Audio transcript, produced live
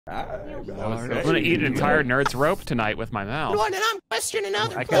I'm gonna eat an entire nerd's rope tonight with my mouth. One, and I'm questioning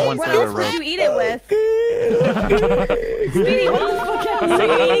other I got one What side of else the would rope. you eat it with? Speedy, what the fuck else are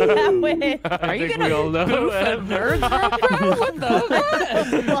you eating that with? Are you gonna goof a nerd's rope? What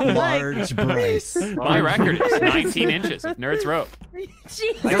the Large brace. My record is 19 inches of nerd's rope.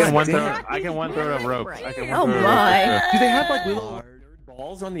 Jesus. I can one throw a rope. I can Oh one throw a my. rope. Do they have like little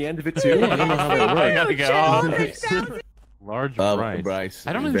balls on the end of it too? I don't know how they I work. gotta go. Large Bryce. Bryce.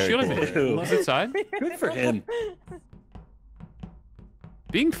 I don't even shoot cool. him. He's inside. Good for him.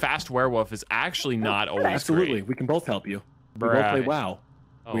 Being fast werewolf is actually not always Absolutely, great. we can both help you. We both play WoW.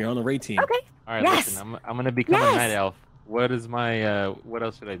 We're on the raid team. Okay. All right, Yes. listen. I'm gonna become a night elf. What is my? What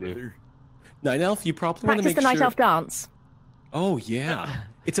else should I do? Night elf, you probably want to Practice make the sure. night elf dance. Oh yeah,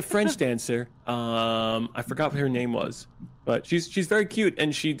 it's a French dancer. I forgot what her name was, but she's very cute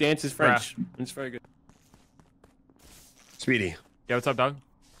and she dances French. It's very good. Speedy, Yeah, what's up, dog?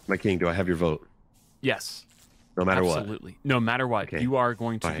 my king, do I have your vote? Yes. No matter what. Absolutely. No matter what. Okay. You are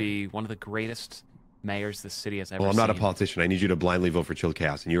going to Fine. be one of the greatest mayors this city has ever Well, I'm not a seen. politician. I need you to blindly vote for Chilled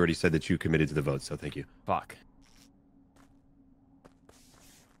Chaos, and you already said that you committed to the vote, so thank you. Fuck.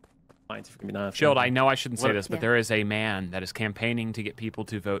 Chilled, Chilled, I know I shouldn't say What? this, but there is a man that is campaigning to get people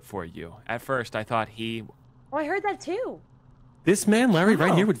to vote for you. At first, I thought he... Oh, I heard that too. This man, Larry,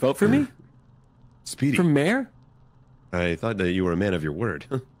 right here, would vote for me Speedy, for mayor. I thought that you were a man of your word.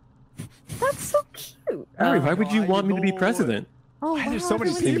 That's so cute. Larry, why would you want me to be president? Oh, Why wow, there's so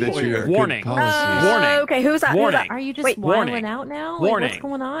many everyone's people here. here? Warning. Policies. Warning. Okay, who's that? Warning. Who's that? Are you just Wait, warning. wilding out now? Warning. Like, what's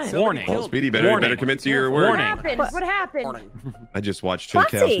going on? Warning. Well, Speedy, Warning. better commit to your word. Warning. What happened? What happened? I just watched Chilled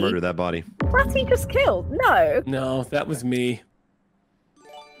Chaos Blatty. murder that body. Blatty just killed. No. No, that was me.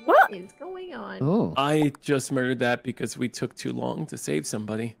 What? What is going on? Oh. I just murdered that because we took too long to save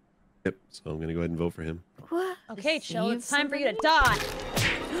somebody. Yep, so I'm going to go ahead and vote for him. What? Okay, Chill, Save it's time for you to die.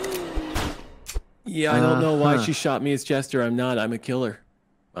 Yeah, I don't know why Uh-huh. she shot me as Jester. I'm not. I'm a killer.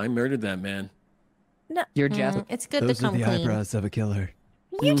 I murdered that man. You're just. It's good Those to are come the clean. eyebrows of a killer.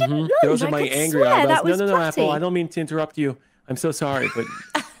 You didn't lose. Those are I my could angry swear eyebrows. that was No, Apple. Blatty. I don't mean to interrupt you. I'm so sorry, but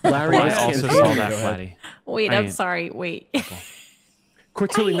Larry I is also campaigning. saw that, Flatty. Wait, I I'm ain't- sorry. Wait.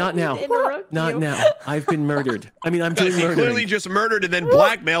 Cortilli, not now. Interrupt Not you. now. I've been murdered. I mean, I'm doing He murdering. clearly just murdered and then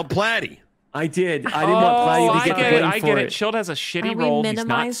blackmailed Platty. I did. I didn't want Platty to I get the get it. blame I for get it. it. Chilled has a shitty Are we role. He's not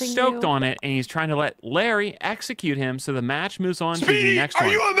minimizing stoked you? on it, and he's trying to let Larry execute him so the match moves on to the Speedy, next are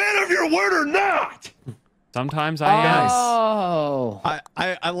one. you a man of your word or not? Sometimes I am. Oh.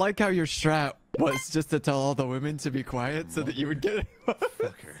 I like how your strat was just to tell all the women to be quiet so that you would get it.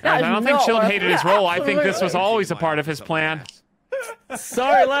 And I don't think not Chilled what- hated his role. I think this was always a part of his plan.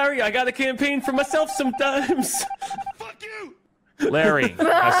 Sorry, Larry. I got to campaign for myself sometimes. Fuck you! Larry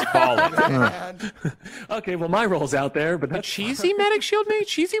has fallen. Okay, well, my role's out there, but that's Cheesy medic shield me?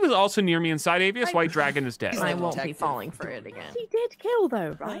 Cheesy was also near me inside Avius. White Dragon is dead. I won't be falling for it again. He did kill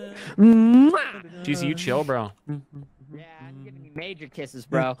though, right? Cheesy, you chill, bro. Yeah, I'm giving you major kisses,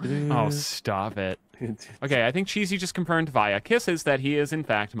 bro. Oh, stop it. Okay, I think Cheesy just confirmed via kisses that he is, in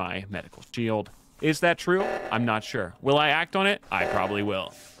fact, my medical shield. Is that true? I'm not sure. Will I act on it? I probably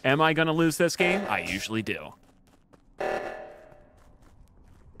will. Am I going to lose this game? I usually do.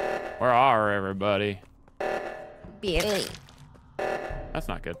 Where are everybody? Billy. That's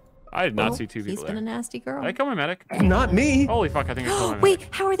not good. I did not see two He's people been a there. nasty girl. Did I kill my medic? not me. Holy fuck, I think I killed my medic. Wait,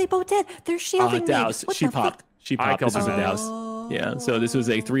 how are they both dead? They're shielding me. Douse. What She the popped. fuck? She I popped. killed This was a her. Douse. Yeah, so this was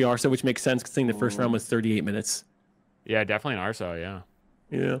a 3R, so which makes sense considering the first round was 38 minutes. Yeah, definitely an Arso, yeah.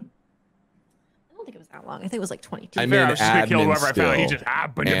 Yeah. I don't think it was that long. I think it was like 22. I'm Fair, in I was just gonna kill admin whoever I found. He still, just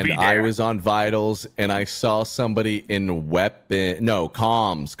happened to and be I there. was on vitals, and I saw somebody in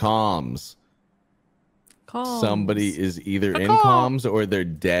comms. Somebody is either in comms or they're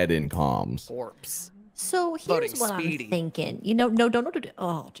dead in comms. Corpse. So here's Voting what Speedy. I'm thinking. You know, no, don't.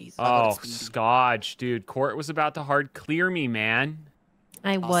 Oh, jeez. Oh, Scotch, dude. Court was about to hard clear me, man.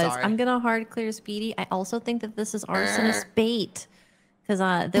 I was. sorry. I'm gonna hard clear Speedy. I also think that this is arsonist bait, because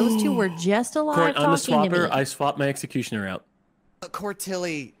those two were just alive Court, I'm the talking to swapper. me. I swapped my executioner out.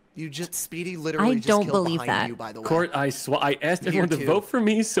 Cortilli, you just Speedy literally just don't killed believe behind that. you, by the way. Court, I asked everyone to too. vote for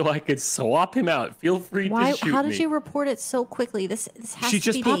me so I could swap him out. Feel free Why? to shoot How me. did you report it so quickly? This has She to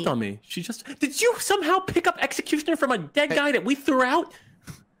just be popped bait. on me. She just. Did you somehow pick up executioner from a dead guy that we threw out?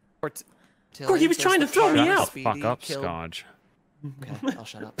 Cortilli, Court, he was does trying the to throw me part out. Speedy Fuck up, killed- Scotch. Okay, I'll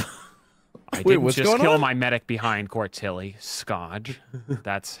shut up. I Wait, didn't what's just going kill on? my medic behind Cortilli, Scotch.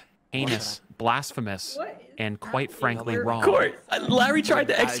 That's heinous, blasphemous, and quite frankly wrong. Court, Larry tried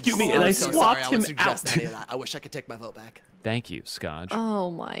to execute me, and I so swapped sorry. I him would suggest out. any of that. I wish I could take my vote back. Thank you, Scotch.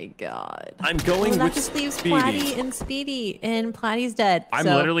 Oh my god. I'm going That with just leaves Speedy. Platty and Speedy, and Platty's dead. I'm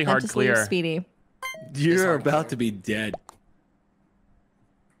so literally that hard just clear. leaves Speedy. You're hard about clear. to be dead.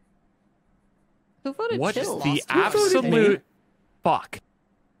 Who voted What chill? the Who voted absolute fuck?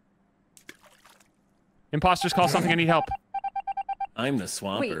 Imposters, call something. I need help. I'm the Wait,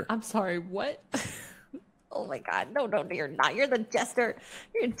 swamper. I'm sorry. What? Oh my god! No, you're not. You're the jester.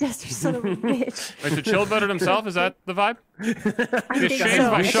 You're a jester, son of a bitch. Wait, so Chill voted himself? Is that the vibe? I It's think shame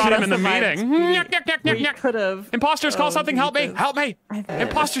if I so. shot him in the That's meeting. vibe, Yuck, yuck, yuck, yuck, We yuck. could have. Imposters, call something. Help me! Jesus. Help me! I've made a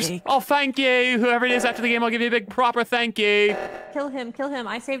Imposters! mistake. Oh, thank you. Whoever it is after the game, I'll give you a big proper thank you. Kill him. Kill him.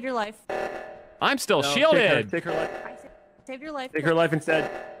 I saved your life. I'm still No, shielded. Take her life. I saved your life. Take her life instead.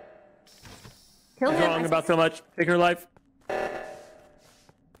 Kill What's him. wrong about so much? Take her life.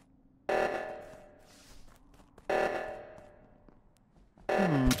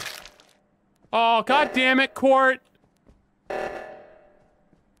 Oh, god damn it, Court.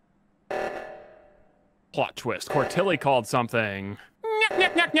 Plot twist. Cortilli called something. Nyuk,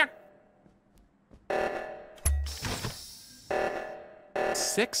 nyuk, nyuk, nyuk.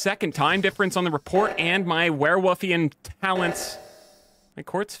 6-second time difference on the report and my werewolfian talents. My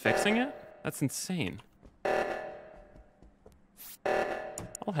Court's fixing it? That's insane.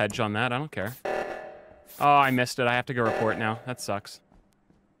 I'll hedge on that. I don't care. Oh, I missed it. I have to go report now. That sucks.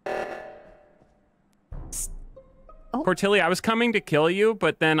 Oh. Cortilli, I was coming to kill you,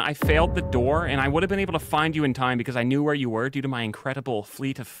 but then I failed the door, and I would have been able to find you in time because I knew where you were due to my incredible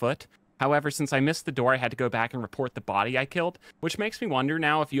fleet of foot. However, since I missed the door, I had to go back and report the body I killed, which makes me wonder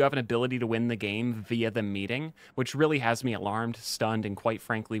now if you have an ability to win the game via the meeting, which really has me alarmed, stunned, and quite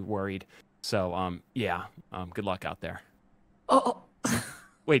frankly worried. So, yeah, good luck out there. Oh.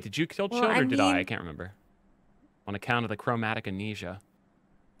 Wait, did you kill Well, Chilled or I did I? I mean- can't remember. On account of the chromatic amnesia.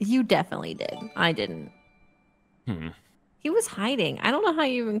 You definitely did. I didn't. He was hiding. I don't know how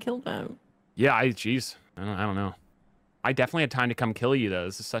you even killed him. Yeah, jeez. I don't know. I definitely had time to come kill you, though.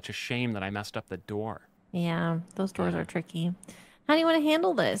 This is such a shame that I messed up the door. Yeah, those doors are tricky. How do you want to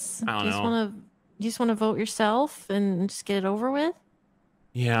handle this? I don't do you just know. want to you just want to vote yourself and just get it over with?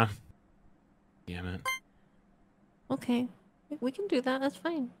 Yeah. Damn it. Okay. We can do that. That's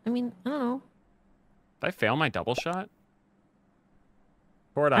fine. I mean, I don't know. Did I fail my double shot?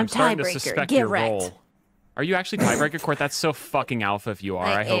 Court, I'm I'm starting to tiebreaker. suspect Get your wrecked. role. Are you actually tiebreaker, Court? That's so fucking alpha if you are.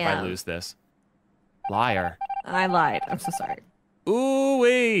 I hope I am. lose this. Liar. I lied. I'm so sorry.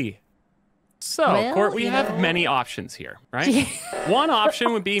 Ooh-wee. So, Well, Court, we you have know. many options here, right? One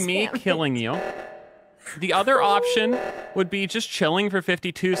option would be me Damn it. killing you. The other option would be just chilling for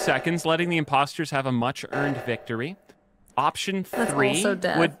 52 seconds, letting the imposters have a much-earned victory. Option That's 3 also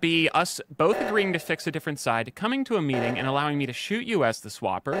death. would be us both agreeing to fix a different side, coming to a meeting, and allowing me to shoot you as the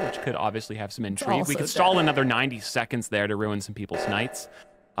swapper, which could obviously have some intrigue. We also could stall death. another 90 seconds there to ruin some people's nights.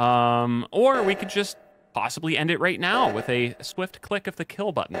 Or we could just possibly end it right now with a swift click of the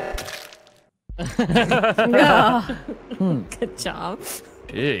kill button. Yeah. Good job.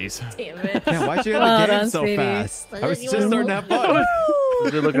 Jeez. Damn it. Man, why'd you end Well the game done, so sweetie. fast? I was You just wanna starting vote? that button.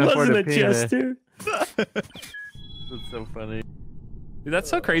 We're looking It for wasn't the a penis. jester. That's so funny. Dude, that's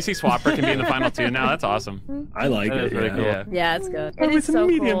so crazy. Swapper can be in the final two now. That's awesome. I like That it. is really yeah. cool. Yeah. Yeah, it's good. I It was is a so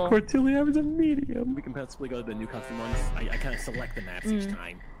medium, cool. Cortilli. I was a medium. We can possibly go to the new custom ones. I kind of select the maps each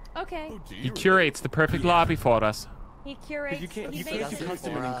time. Okay. He curates the perfect lobby for us. He curates. You can't, he you makes can't do it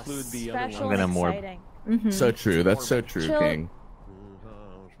custom and include the other special ones. I'm and gonna exciting. So true. That's so true, Chill. King.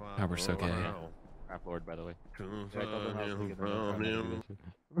 Oh, we're so gay. Rap Lord, by the way.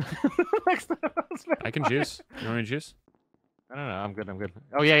 I can juice. You want me to juice? I don't know. I'm good. I'm good.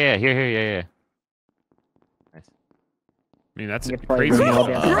 Oh yeah. Here. Nice. I mean, that's Good crazy.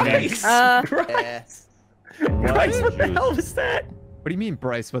 play. Bryce! Yes. Bryce, what the hell was that? What do you mean,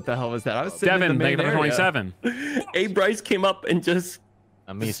 Bryce? What the hell was that? I was sitting Devin, in the thank main you for area. 27. A Bryce came up and just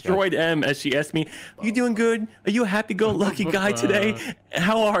destroyed M as she asked me, "You doing good? Are you a happy-go-lucky guy today?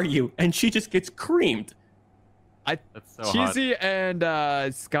 How are you?" And she just gets creamed. That's so hot. Cheesy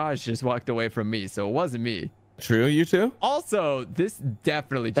and Scotch just walked away from me, so it wasn't me. True, you too? Also, this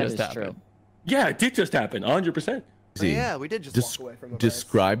definitely That just is happened. true. Yeah, it did just happen, 100%. But yeah, we did just Des- walk away from a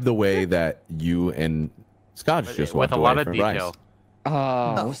describe the way that you and Scotch just With walked a away lot of from detail. Bryce.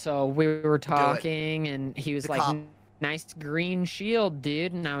 Oh, so we were talking, and he was The like, cop. "Nice green shield,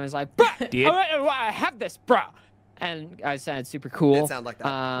 dude," and I was like, "Bruh, Dude. I have this, bro." And I said, "Super cool." Didn't sound like that.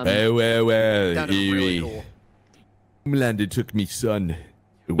 Well, Sounded really Huey. cool. Homelander took me son.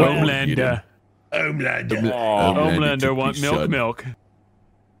 Well, you know. Homelander. Homelander Homelander took want me milk, son. milk.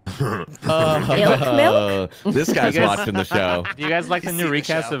 Milk? This guy's watching the show. Do you guys like the new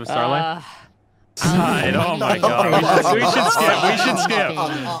recast of Starlight? Oh my god. We should skip. We should skip.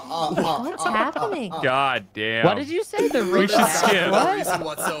 What's happening? God damn. What did you say? The We should skip. No reason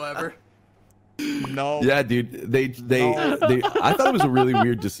whatsoever. No. Yeah, dude. They I thought it was a really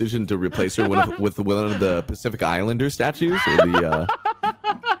weird decision to replace her with one of the Pacific Islander statues. Or the,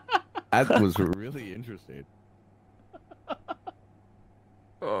 that was really interesting.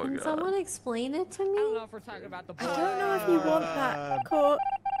 Oh, Can God. someone explain it to I don't know me? if we're talking about the I don't know if you want that caught.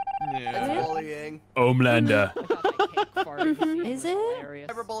 Yeah. Bullying. Homelander. Is it?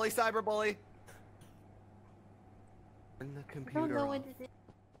 Cyberbully, cyberbully. Turn the I don't computer know off. what it is.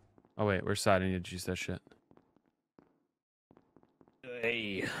 Oh wait, we're side. I need to use that shit.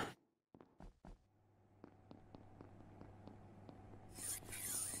 Hey.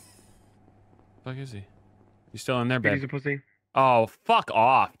 Fuck is he? You still in there, babe? He's a pussy. Oh, fuck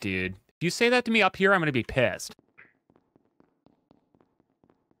off, dude. If you say that to me up here, I'm gonna be pissed.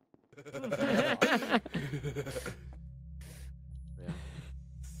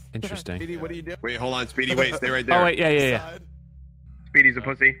 Interesting. Speedy, what are you doing? Wait, hold on, Speedy. Wait, stay right there. Oh wait, yeah. Speedy's a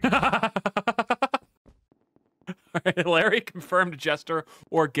pussy. Alright, Larry confirmed Jester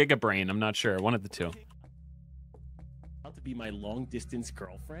or Gigabrain. I'm not sure. One of the two. About to be my long distance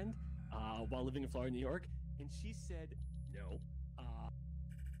girlfriend while living in Florida, New York, and she said no.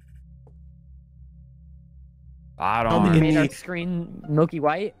 I I don't. made our screen milky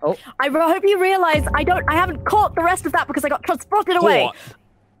white. Oh, I hope you realize I haven't caught the rest of that because I got transported away.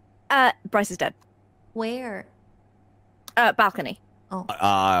 Bryce is dead. Where? Balcony.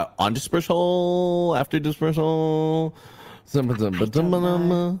 On dispersal, after dispersal.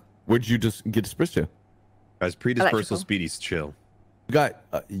 Where'd you just get dispersed to? Guys, pre-dispersal Electrical. Speedy's chill.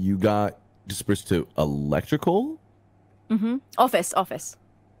 You got dispersed to electrical? Mm-hmm. Office.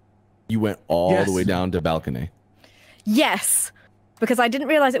 You went all Yes. the way down to balcony. Yes. Because I didn't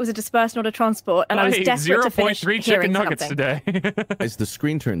realize it was a disperse, not a transport, and I was desperate to finish 0.3 chicken hearing nuggets something. today. As the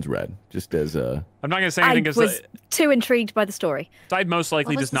screen turns red, just as a. I'm not gonna say I anything because was too intrigued by the story. Side most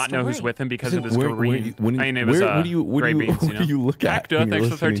likely What does was the not know who's story? with him because of his Where- green. when you- I mean, it was where do you gray beans, what do you look at? Hector, when you're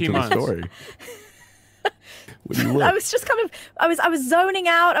thanks for listening 13 to the months. story? What do you look? I was just kind of, I was zoning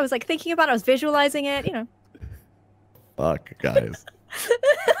out. I was like thinking about it. I was visualizing it. You know. Fuck, guys.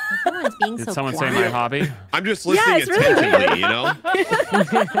 Everyone's being Did someone say my hobby? I'm just Yeah, listening it's really attentively, you know?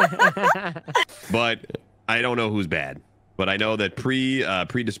 But I don't know who's bad. But I know that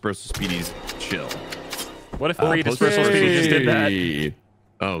pre-dispersal Speedy's chill. What if pre-dispersal Speedy just did that? Hey.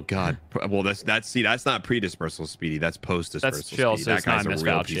 Oh God. Well, that's not pre-dispersal Speedy. That's post-dispersal That's chill, Speedy. so That it's not guy's a Miss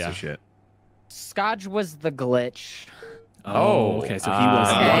real Vouch, piece yeah. of shit. Scotch was the glitch. Oh, okay. So he was.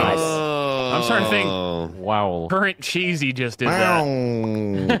 Okay. I'm starting to think Wow. current cheesy just did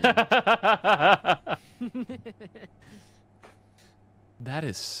that. That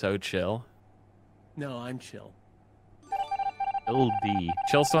is so chill. No, I'm chill. LD.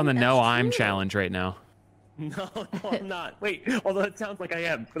 Chill's on the That's no I'm true. challenge right now. No, I'm not. Wait, although it sounds like I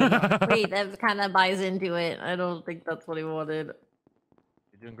am. But I'm not. Wait, that kind of buys into it. I don't think that's what he wanted.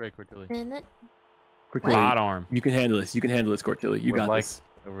 You're doing great, Cortilli. Isn't it? Cortilli, Hot arm. you can handle this. You can handle this, Cortilli. You We're got like this.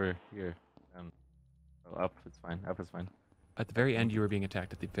 over here. Up, it's fine. Up is fine. At the very end, you were being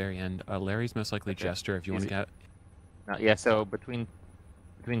attacked. At the very end, Larry's most likely Okay. Jester. If you want to Easy. get, Yeah. So between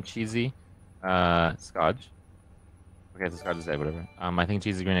Cheesy, Scotch. Okay, so Scotch is dead. Whatever. I think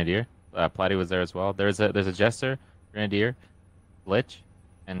Cheesy Grenadier. Platy was there as well. There's a Jester, Grenadier, Glitch,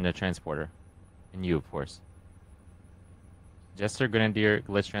 and a Transporter, and you, of course. Jester, Grenadier,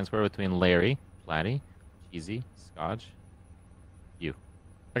 Glitch, Transporter between Larry, Platy, Cheesy, Scotch, you.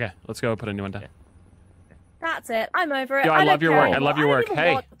 okay, let's go put a new one down. Yeah. That's it. I'm over it. Yo, I don't love your care work. I anymore. love your work. I don't even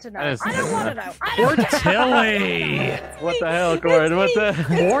Hey. want to know. That is- I don't want to know. I don't care. Tilly! What the hell, Cord? What the? It's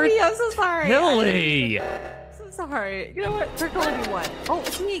me. I'm so sorry. Tilly! I'm so sorry. You know what? We're calling you one. Oh,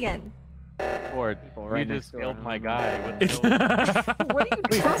 it's me again. Cord, right you next just door. killed my guy. What the hell? What are you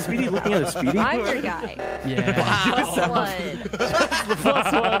Wait, talking Speedy looking at a Speedy? I'm your guy. Yeah. Plus one.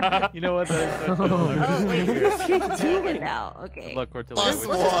 You know what? Oh, wait. Let's do it now. Okay. Look, Cortilli. Plus Let's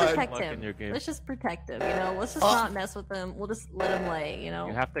just one. protect Luck in him. your game. Let's just protect him, you know? Let's just not mess with him. We'll just let him lay, you know?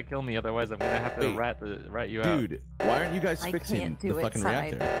 You have to kill me, otherwise I'm gonna have to Wait. rat you out. Dude, why aren't you guys I fixing can't the do it, fucking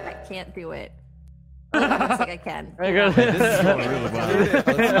side. reactor? I can't do it. Oh, it looks like I can. This is going really well.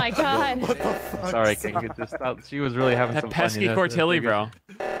 Oh my god. Sorry, King. You just thought she was really having That some pesky fun. Cortilli, bro.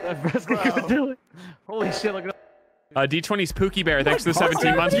 That pesky Cortilli. Holy shit! Look at D20's Pookie Bear, thanks for the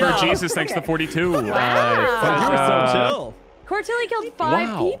 17 months. Per Jesus, thanks for the 42. Wow. You were so chill. Cortilli killed 5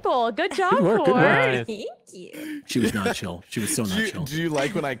 Wow. people. Good job, Good work, good Cord. work. Thank you. She was not chill. She was so not chill. Do you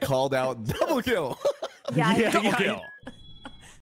like when I called out double kill? Yeah, Double kill.